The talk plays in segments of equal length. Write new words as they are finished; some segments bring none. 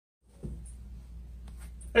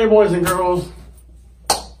Hey boys and girls,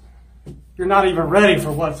 you're not even ready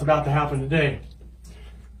for what's about to happen today.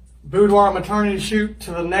 Boudoir maternity shoot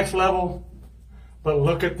to the next level, but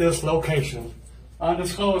look at this location.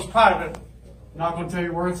 Undisclosed private, not going to tell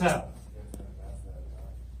you where it's at.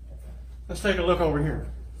 Let's take a look over here.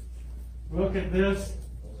 Look at this,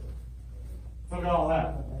 look at all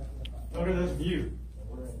that. Look at this view.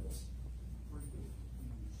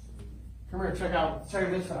 Come here, check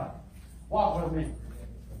this out. Walk with me.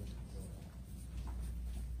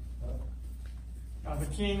 Got the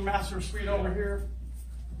King Master Suite over here.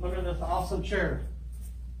 Look at this awesome chair.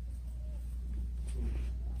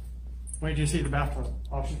 Wait till you see the bathroom.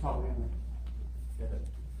 Oh, she's probably in there.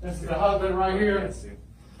 This is the husband right here.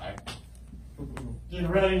 Getting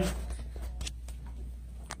ready.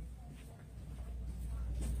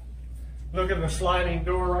 Look at the sliding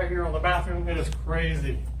door right here on the bathroom. It is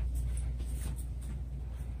crazy.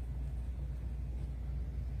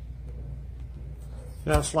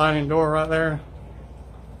 That sliding door right there.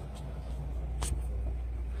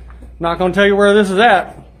 Not going to tell you where this is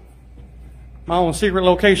at. My own secret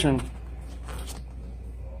location.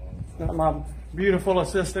 Got my beautiful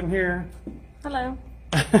assistant here. Hello.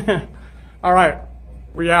 All right,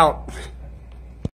 we out.